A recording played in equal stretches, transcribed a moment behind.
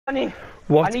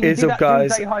What is up,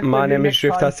 guys? My name is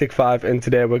Driftastic5 and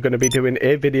today we're going to be doing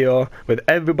a video with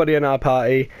everybody in our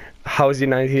party.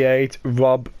 Howsy98,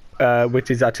 Rob,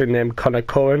 which is actually named Connor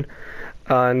Cohen,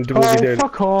 and we'll be doing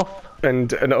fuck off.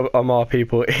 And more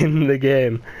people in the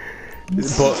game.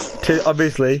 But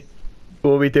obviously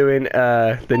we'll be doing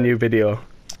the new video,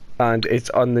 and it's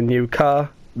on the new car,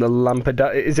 the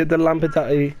Lampadati. Is it the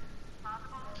Lampadati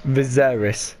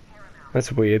Viseris?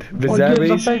 That's weird.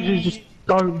 Viseris. Just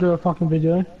don't do a fucking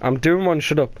video. I'm doing one.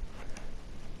 Shut up.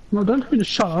 No, don't tell me to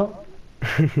shut up.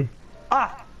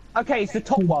 Okay, it's the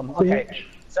top one. Okay,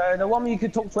 so the one where you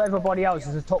could talk to everybody else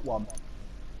is the top one.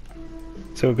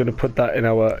 So we're gonna put that in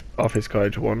our office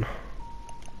garage one.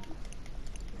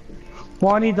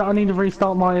 Well, I need to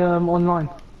restart my online.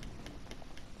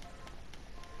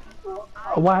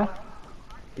 Where?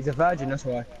 He's a virgin, that's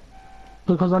why.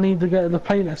 Because I need to get the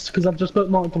playlist because I've just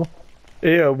bookmarked them.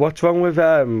 Yeah, what's wrong with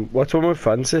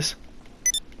Francis?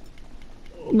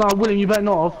 No, William, you better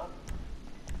not have.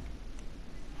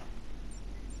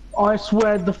 I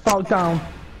swear the fuck down.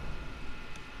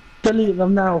 Delete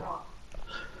them now.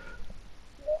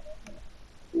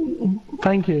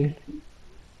 Thank you.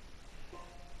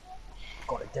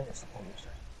 Got a dentist appointment.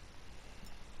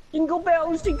 Jingle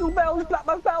bells,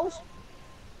 blackbird bells.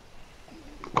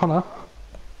 Connor.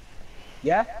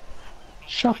 Yeah?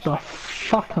 Shut the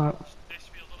fuck up.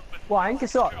 Why, ain't it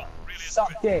suck?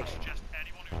 Suck dick.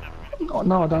 Oh,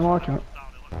 no, I don't like it.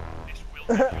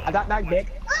 I don't like dick.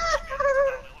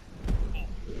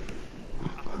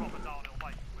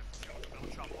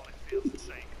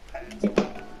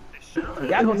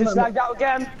 Yeah, just like that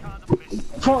again.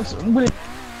 France, William.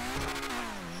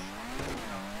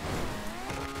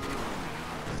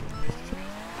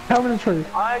 Tell me the truth.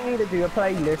 I need to do a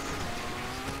playlist.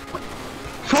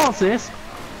 Francis!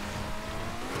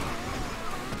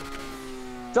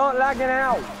 Start lagging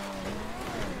out.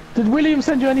 Did William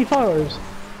send you any photos?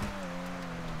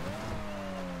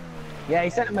 Yeah, he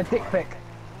sent him a dick pic.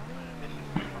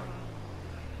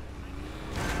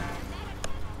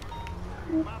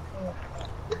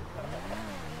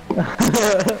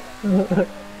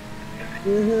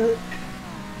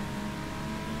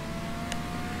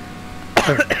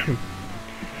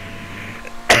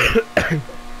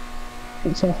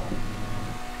 So,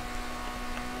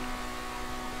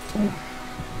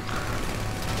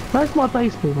 where's my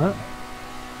baseball bat?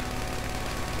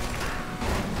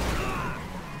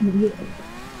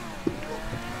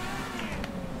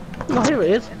 Oh, here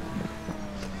it is.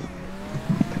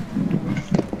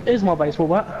 Here's my baseball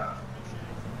bat.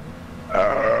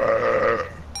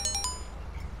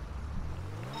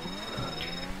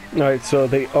 Right, so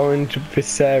the orange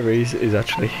Viseris is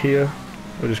actually here.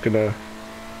 We're just gonna...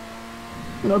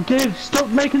 No, dude, stop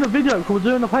making the video because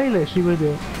we're doing a playlist, you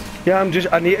idiot. Yeah, I'm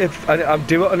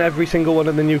do it on every single one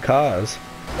of the new cars.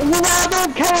 Well, I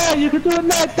don't care, you can do it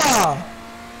later.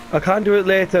 I can't do it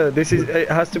later. It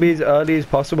has to be as early as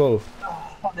possible.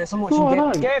 Oh, fuck, there's so much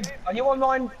you get. Gabe, are you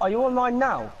online? Are you online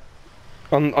now?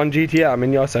 On GTA, I'm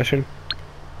in your session.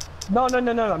 No. I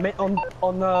meant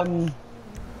on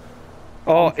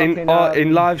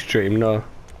in live stream, no.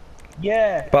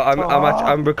 Yeah. But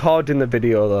I'm recording the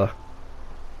video though.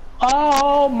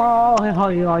 Oh my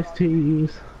honey iced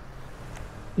teas.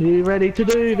 You ready to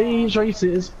do these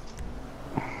races?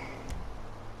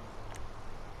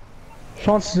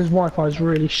 Francis's Wi-Fi is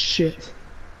really shit.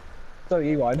 So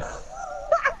you won.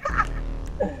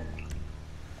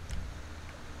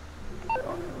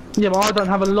 Yeah, but I don't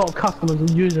have a lot of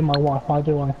customers using my Wi-Fi,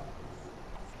 do I?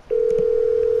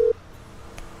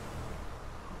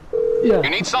 Yeah. You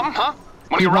need something, huh?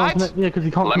 One of your rides? Yeah, because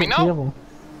you can't. Let me connect to the know. other.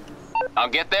 I'll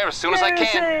get there as soon as I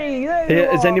can.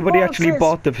 Yeah, has anybody actually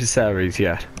bought the Viseris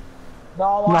yet?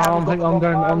 No,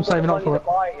 I'm saving up for it.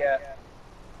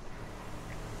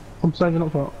 I'm saving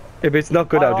up for it. If it's not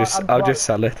good, I'll just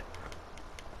sell it.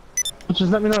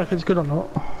 Just let me know if it's good or not.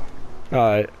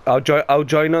 Alright, I'll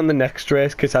join on the next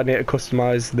race because I need to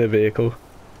customize the vehicle.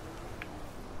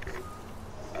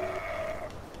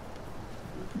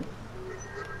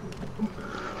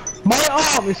 My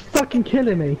arm is fucking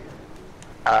killing me.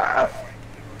 My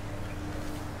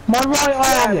right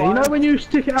arm, yeah, you know when you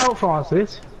stick it out,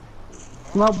 Francis?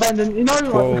 Well, bending, you know,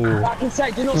 like, I can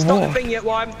say, do not start the thing yet,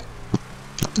 while I'm...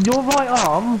 Your right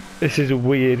arm. This is a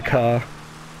weird car.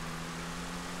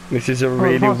 This is a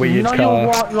really weird car.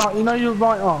 You know your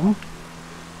right arm.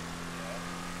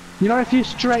 You know if you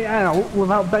straight out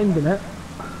without bending it,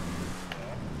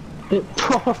 it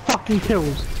proper fucking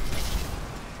kills.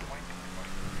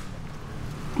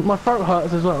 My throat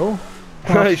hurts as well.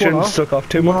 You shouldn't suck off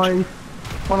too much.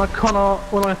 When I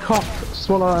cough,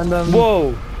 swallow, and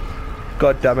Whoa!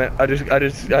 God damn it! I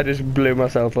just blew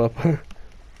myself up.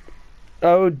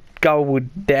 Oh god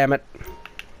damn it!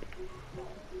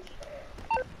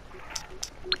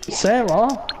 Sarah.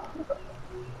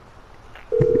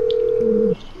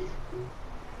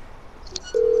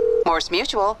 Morse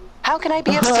Mutual. How can I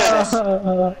be of service?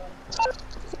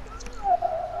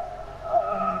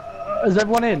 Is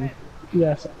everyone in?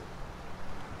 Yes.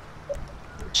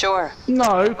 Sure.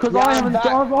 No, because I haven't.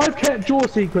 I've kept your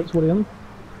secrets, William.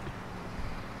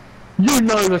 You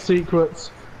know the secrets.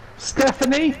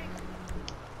 Stephanie?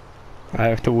 I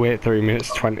have to wait 3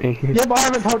 minutes 20. Yeah, but I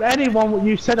haven't told anyone what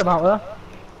you said about her.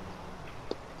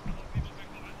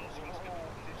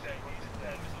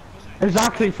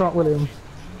 Exactly, Frank William.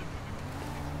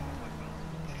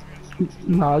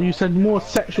 No, you said more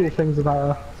sexual things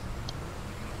about her.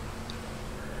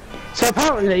 So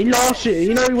apparently, last year,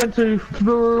 you know he went to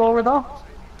Florida?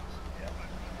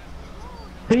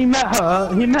 He met her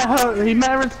in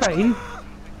Spain.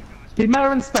 He met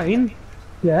her in Spain,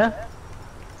 yeah.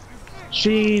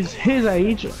 She's his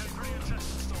age.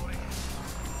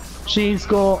 She's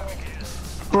got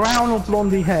brown or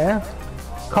blondie hair.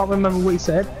 Can't remember what he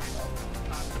said.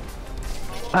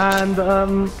 And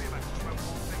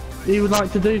he would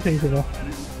like to do things with her.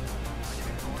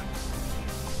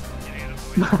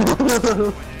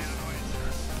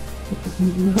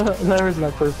 There is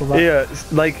no proof of that. Yeah,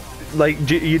 like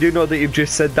you do know that you've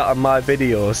just said that on my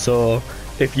video, so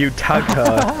if you tag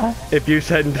her, if you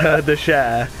send her the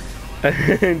share,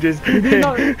 and just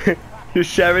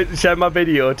share my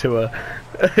video to her.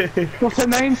 What's her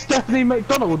name? Stephanie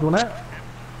McDonald, wasn't it?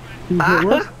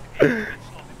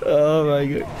 Oh my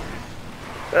god.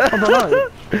 I don't know.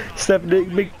 Stephanie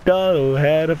McDonald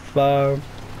had a farm.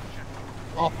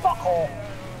 Oh, fuck off.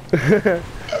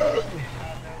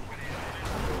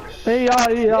 Hey,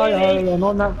 and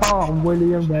on that farm,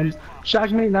 William went,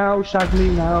 shag me now, shag me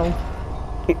now.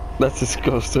 That's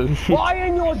disgusting. Why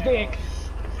in your dick?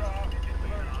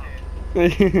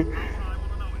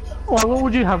 Well, what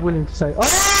would you have William to say?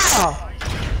 Ah!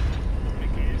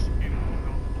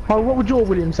 Oh, what would your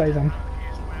William say then?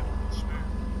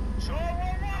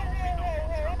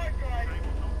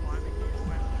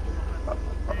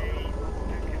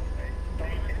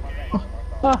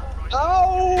 Ah.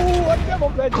 Oh, I never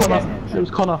meant Connor. It was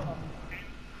Connor.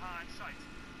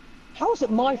 How is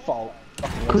it my fault?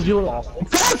 Because you're...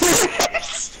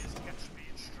 Francis!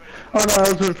 Oh no, that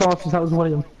was with Francis, that was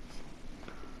William.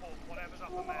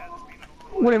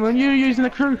 William, are you using a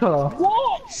crew colour?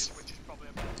 What?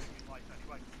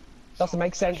 Doesn't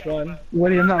make sense, Ryan.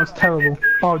 William, that was terrible.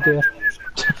 Oh dear.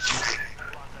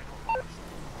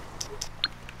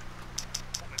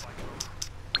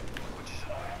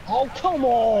 Oh, come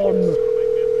on!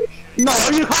 No,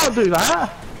 you can't do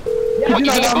that! Yeah, You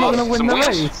know that I'm not both? going to win Some the wheels?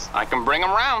 race. I can bring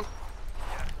them round.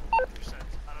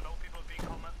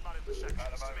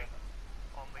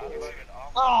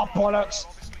 oh, bollocks!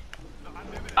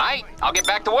 Aight, I'll get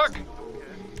back to work.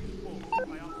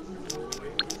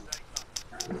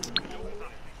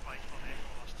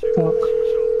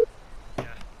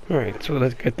 Alright, so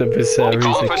let's get the Viseris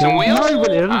Call for some again. wheels? No,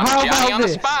 William, I'm how Johnny about on the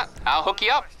this? spot. I'll hook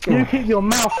you up. You keep your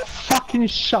mouth fucking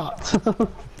shut.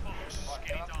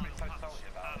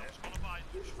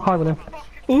 Hi, William.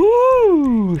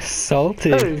 Ooh,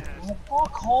 salty. Who?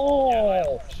 Fuck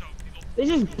off! This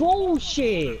is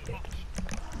bullshit!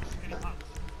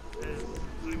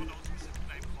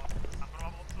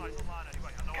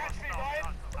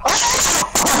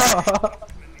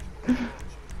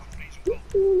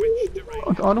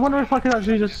 I wonder if I could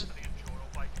actually just...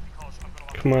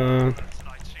 Come on.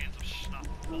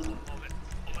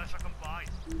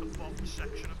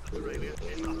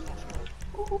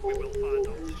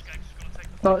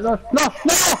 No, no, no, no!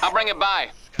 I'll bring it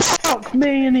by. Fuck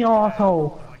me in the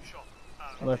arsehole!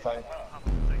 No thanks.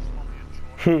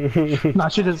 Nah,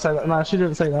 she didn't say that. Nah, she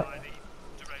didn't say that.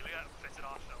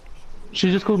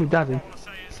 She just called me daddy.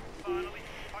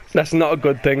 That's not a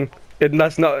good thing.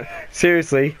 That's not...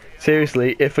 Seriously,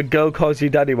 if a girl calls you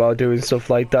daddy while doing stuff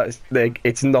like that,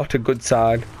 it's not a good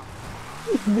sign.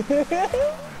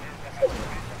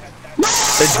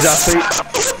 Exactly.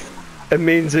 It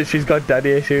means that she's got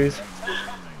daddy issues.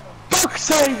 Fuck's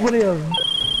sake, William!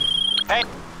 Hey!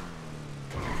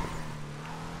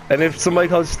 And if somebody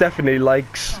called Stephanie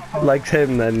likes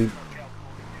him, then...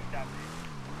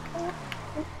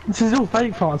 This is all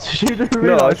fake, Francis. You didn't No,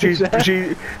 realise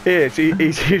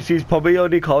she's probably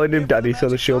only calling him daddy so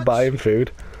that she'll buy him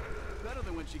food. Better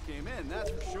than when she came in,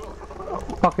 that's for sure.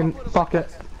 Fucking, fuck it.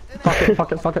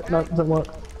 Fuck it. No, it doesn't work.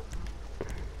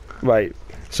 Right,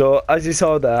 so as you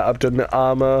saw there, I've done the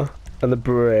armour and the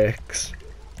brakes.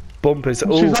 bumpers. She's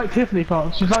Oh, like Tiffany,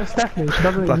 France. She's like Stephanie. She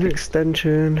doesn't black exist.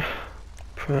 extension,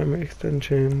 primary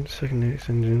extension, secondary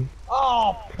extension.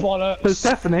 Oh, bollocks. So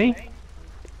Stephanie,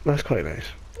 That's quite nice.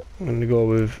 I'm gonna go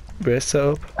with race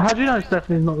setup. how do you know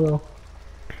Stephanie's not real?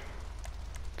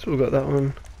 So we got that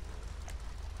one.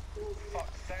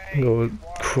 Go with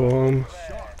chrome.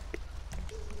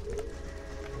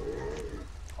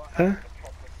 Huh?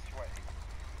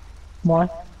 Why?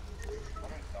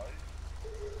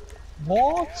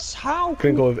 What? How?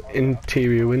 Gonna go with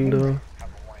interior window.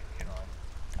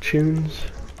 Tunes.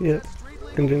 Yep.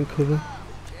 Engine cover.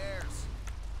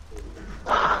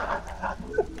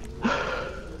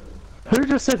 Who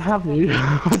just said have you?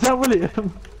 Was that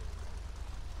William?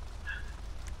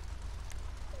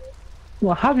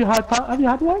 Well, have you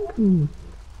had one? Hmm.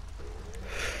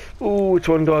 Oh, which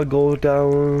one do I go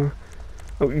down?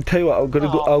 I'll tell you what, I'm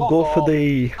gonna go. I'll go for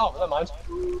the. Oh, never mind.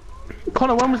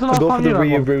 Connor, when was the I'll last go for time the you had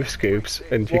rear one? roof scoops,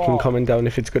 and you can What? comment down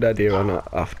if it's a good idea or not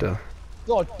after.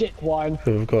 You're a dick wine.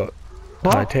 So we've got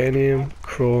What? titanium,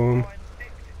 chrome,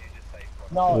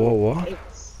 No. whoa, what?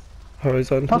 It's...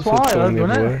 Horizontal, That's what I going heard,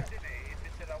 the other wasn't way.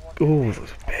 Oh, those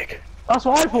are big. That's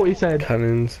what I thought he said.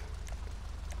 Cannons.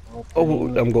 Oh,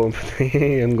 I'm going for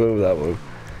the. I'm going with that one.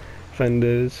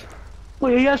 Fenders.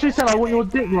 Wait, he actually said I want your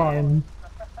dick line.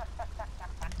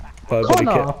 Wide body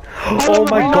Connor! kit. Oh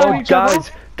my we know god, each other.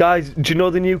 guys, do you know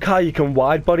the new car you can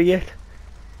wide body it?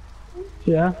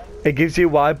 Yeah. It gives you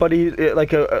wide body, you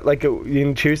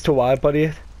can choose to wide body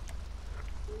it.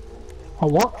 A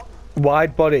what?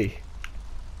 Wide body.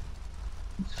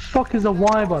 Fuck is a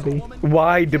Y, buddy?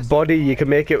 Wide body, you can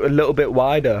make it a little bit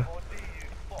wider.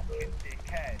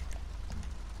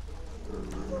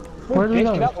 Where do we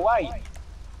Get go? out the way.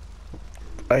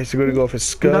 Alright, so we're gonna go for We don't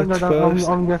skirts go down. first.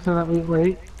 I'm guessing that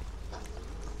wait.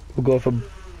 We'll go for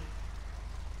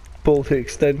bolt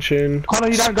extension. Connor,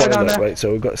 you don't go down spoiler. there. Right,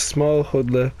 so we've got small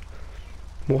hoodler.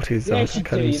 What is that? Yes, I you do,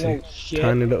 can't you see. little shit.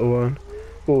 Tiny little one.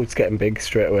 Oh, it's getting big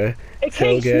straight away.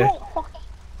 Okay, it's Tailgate. not fucking...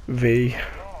 V.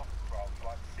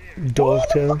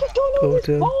 Dovetail. What the fuck is going on with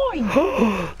this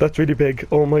Dovetail. line? That's really big.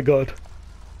 Oh my god.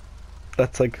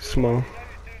 That's like small.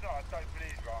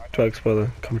 Drag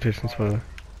spoiler. Competition spoiler.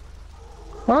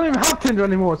 I don't even have Tinder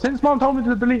anymore. Since Mom told me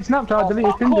to delete Snapchat, I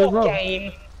deleted Fuck Tinder as off, well.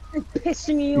 game. You're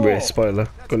pissing me off. Race spoiler.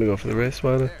 Gonna go for the race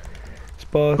spoiler. Where's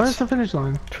Sports. the finish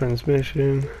line?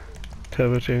 Transmission.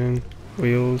 Turbo tuning.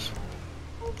 Wheels.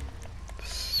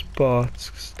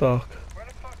 Sports. Stock.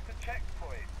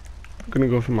 I'm gonna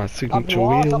go for my signature Up the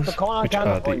wheels, arse, up the corner, which down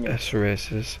are the the point. S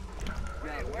races.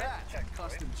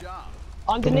 Custom job.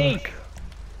 Underneath.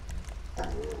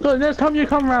 Look, next time you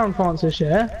come round, Francis,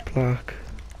 yeah? Black.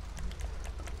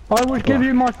 I would give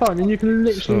you my phone and you can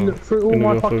literally So, look through all gonna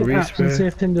my go for fucking apps and respray. see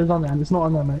if Tinder's on there, and it's not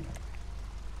on there, mate.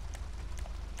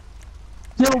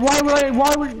 Yeah, but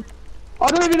why would... I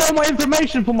don't even know my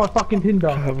information for my fucking Tinder.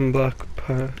 Carbon black.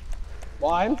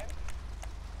 Wine.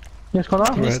 Yes, can I?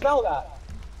 Can you Red. spell that?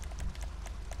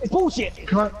 It's bullshit.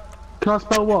 Can I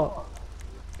spell what?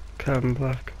 Carbon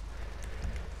black.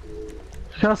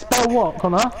 Can I spell what,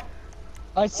 Connor?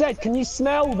 I said, can you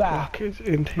smell that? Black is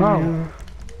interior.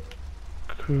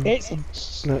 Cool.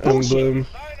 It's No bullshit. emblem.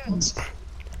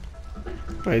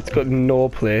 Right, it's got no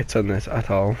plates on this at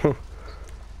all.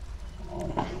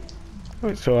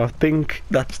 Right, so I think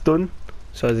that's done.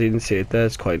 So as you can see it there,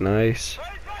 it's quite nice.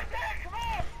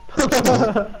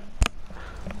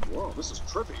 Whoa, this is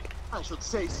trippy. I should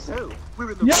say so.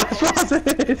 We're in the Yes,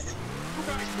 Francis!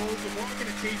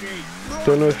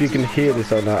 Don't know if you can hear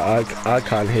this or not. I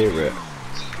can't hear it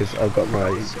because I've got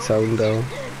my sound down.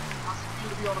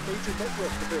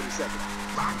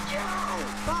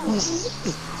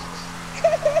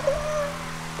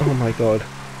 Oh my god,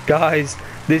 guys,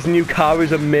 this new car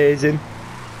is amazing.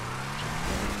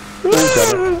 Oh,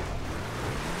 damn it.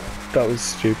 That was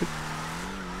stupid.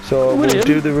 So William? we'll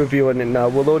do the review on it now.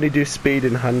 We'll only do speed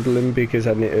and handling because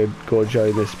I need to go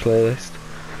join this playlist.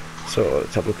 So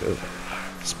let's have a look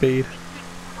at speed.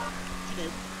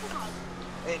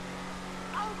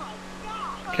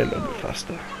 Get a little bit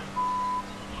faster.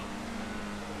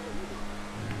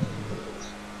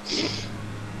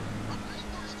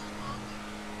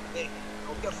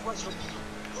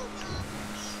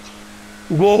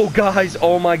 Whoa guys,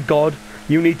 oh my god,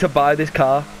 you need to buy this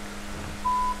car.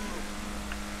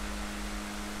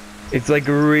 It's like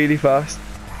really fast.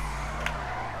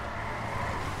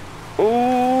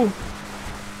 Oh,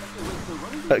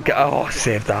 okay, oh,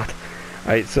 save that.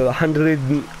 Right, so the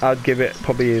handling, I'd give it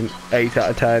probably an 8 out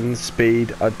of 10.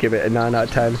 Speed, I'd give it a 9 out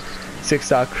of 10.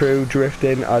 6-star crew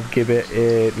drifting, I'd give it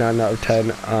a 9 out of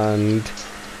 10. And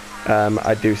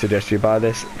I do suggest you buy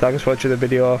this. Thanks for watching the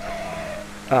video.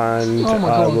 and Oh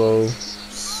my I God. will